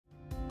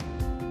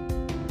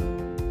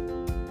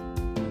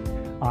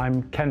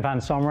I'm Ken van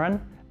Sommeran,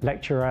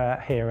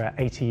 lecturer here at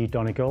ATU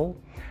Donegal,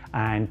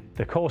 and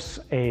the course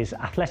is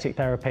Athletic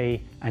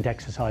Therapy and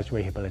Exercise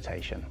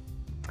Rehabilitation.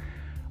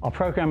 Our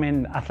programme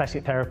in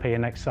Athletic Therapy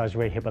and Exercise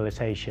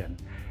Rehabilitation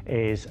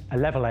is a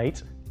Level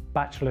 8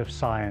 Bachelor of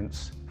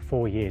Science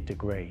 4-year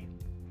degree.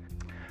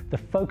 The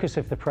focus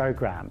of the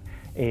programme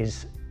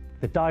is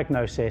the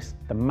diagnosis,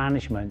 the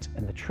management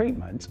and the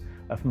treatment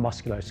of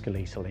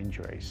musculoskeletal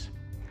injuries.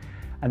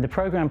 And the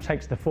programme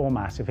takes the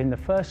format of, in the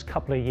first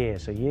couple of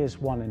years, so years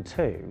 1 and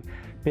 2,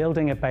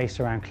 building a base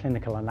around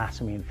clinical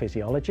anatomy and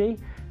physiology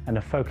and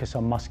a focus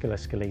on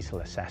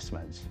musculoskeletal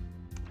assessments.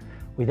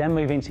 We then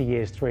move into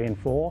years 3 and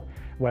 4,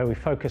 where we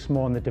focus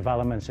more on the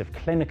development of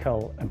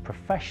clinical and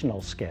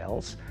professional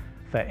skills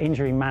for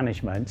injury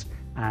management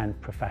and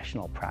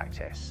professional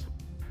practice.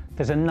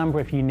 There's a number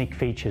of unique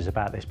features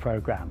about this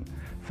programme.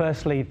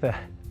 Firstly, the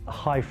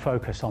high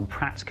focus on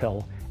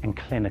practical and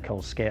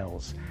clinical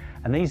skills.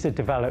 And these are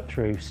developed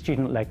through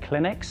student-led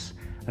clinics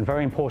and,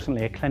 very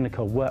importantly, a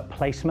clinical work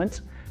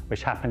placement,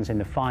 which happens in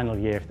the final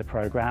year of the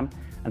programme,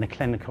 and a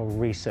clinical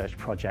research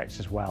project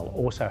as well,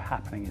 also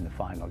happening in the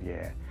final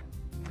year.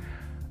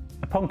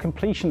 Upon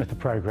completion of the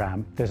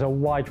programme, there's a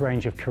wide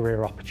range of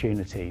career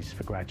opportunities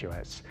for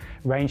graduates,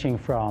 ranging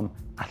from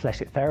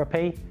athletic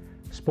therapy,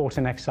 sport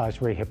and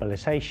exercise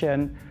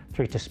rehabilitation,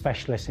 through to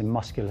specialists in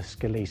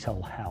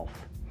musculoskeletal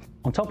health.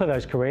 On top of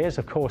those careers,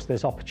 of course,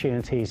 there's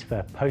opportunities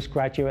for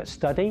postgraduate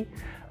study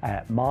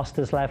at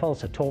master's level,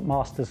 so taught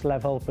master's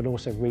level, but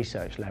also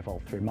research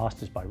level through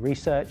Masters by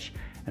Research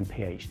and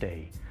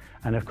PhD.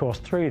 And of course,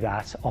 through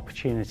that,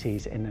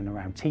 opportunities in and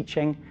around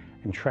teaching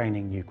and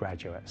training new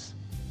graduates.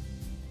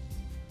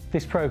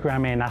 This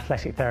programme in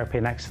Athletic Therapy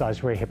and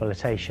Exercise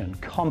Rehabilitation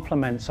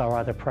complements our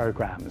other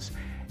programmes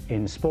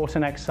in sport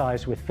and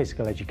exercise with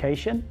physical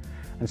education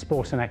and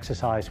sport and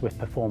exercise with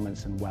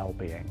performance and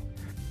well-being.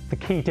 The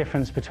key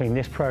difference between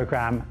this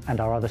programme and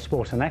our other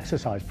sport and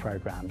exercise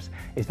programmes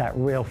is that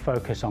real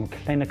focus on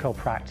clinical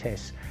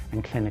practice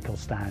and clinical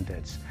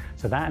standards.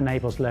 So that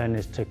enables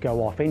learners to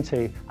go off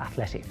into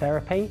athletic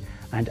therapy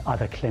and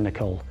other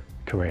clinical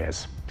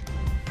careers.